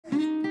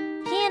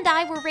and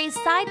I were raised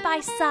side by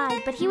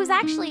side, but he was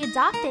actually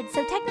adopted,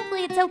 so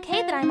technically it's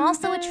okay that I'm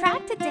also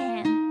attracted to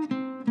him.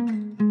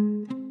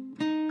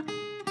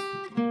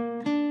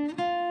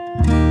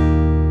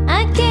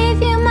 I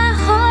gave you my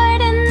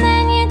heart and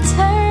then you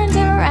turned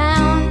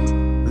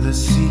around. The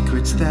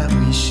secrets that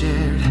we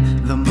shared,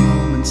 the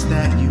moments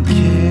that you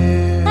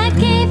cared. I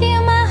gave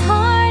you my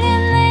heart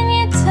and then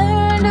you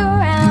turned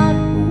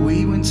around.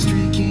 We went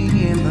streaking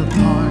in the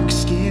park,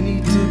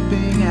 skinny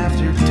dipping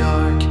after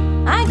dark.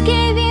 I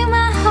gave you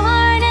my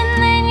heart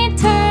and then you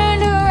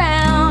turned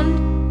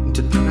around.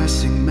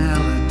 Depressing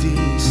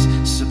melodies,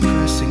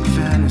 suppressing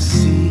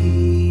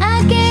fantasy.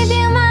 I gave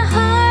you my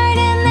heart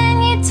and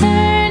then you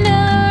turned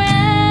around.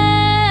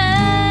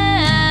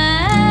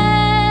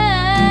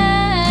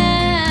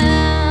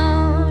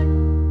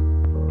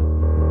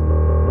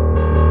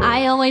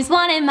 I always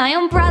wanted my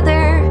own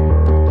brother,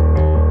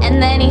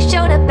 and then he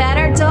showed up at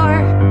our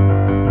door.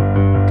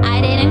 I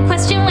didn't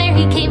question where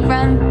he came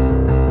from.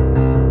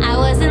 I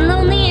wasn't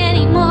lonely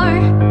anymore.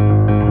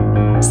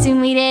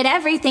 Soon we did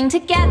everything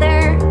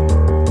together.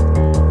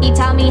 He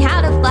taught me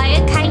how to fly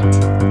a kite.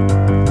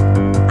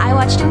 I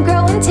watched him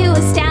grow into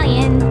a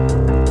stallion.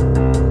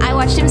 I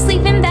watched him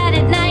sleep in bed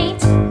at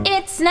night.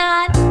 It's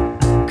not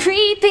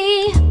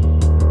creepy,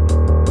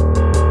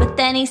 but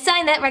then he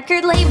signed that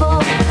record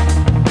label,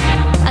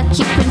 a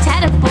cute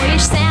quintet of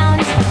boyish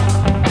sound.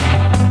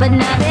 But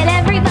now that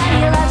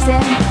everybody loves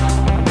him,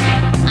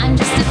 I'm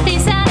just a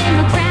face out in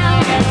the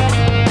crowd.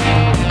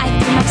 I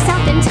threw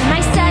myself into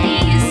my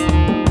studies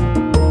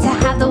to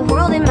have the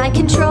world in my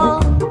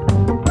control.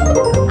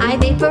 I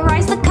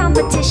vaporize the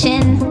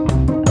competition.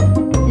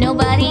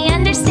 Nobody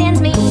understands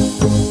me.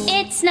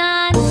 It's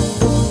not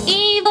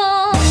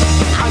evil.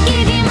 I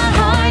gave you my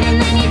heart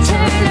and then you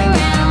turned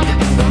around.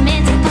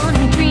 Romantic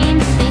pony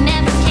dreams, they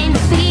never came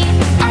to be.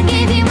 I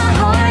gave you my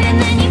heart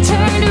and then you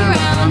turned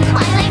around.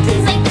 Twilight,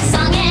 please make the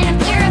song end.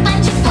 We're a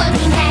bunch of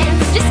floating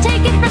heads. Just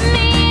take it from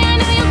me, I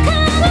know you'll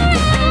come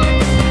around.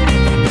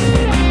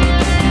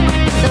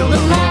 So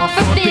the law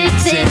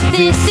forbids it.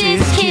 This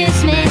is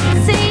kismet.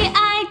 Say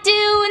I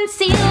do and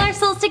seal our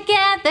souls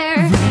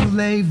together.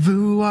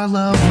 Voulez-vous, our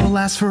love will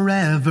last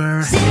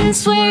forever.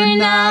 Since we're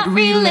not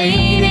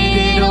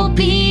related, it'll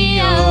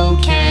be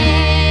okay.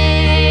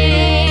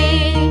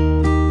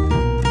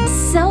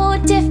 So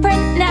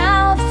different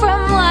now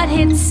from what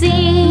it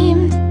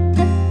seemed.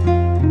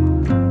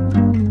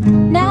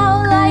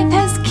 Now life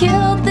has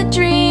killed the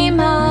dream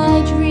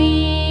I dreamed.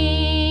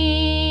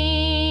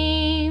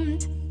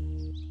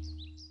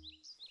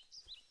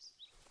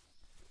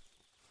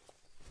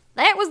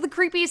 That was the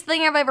creepiest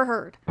thing I've ever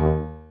heard.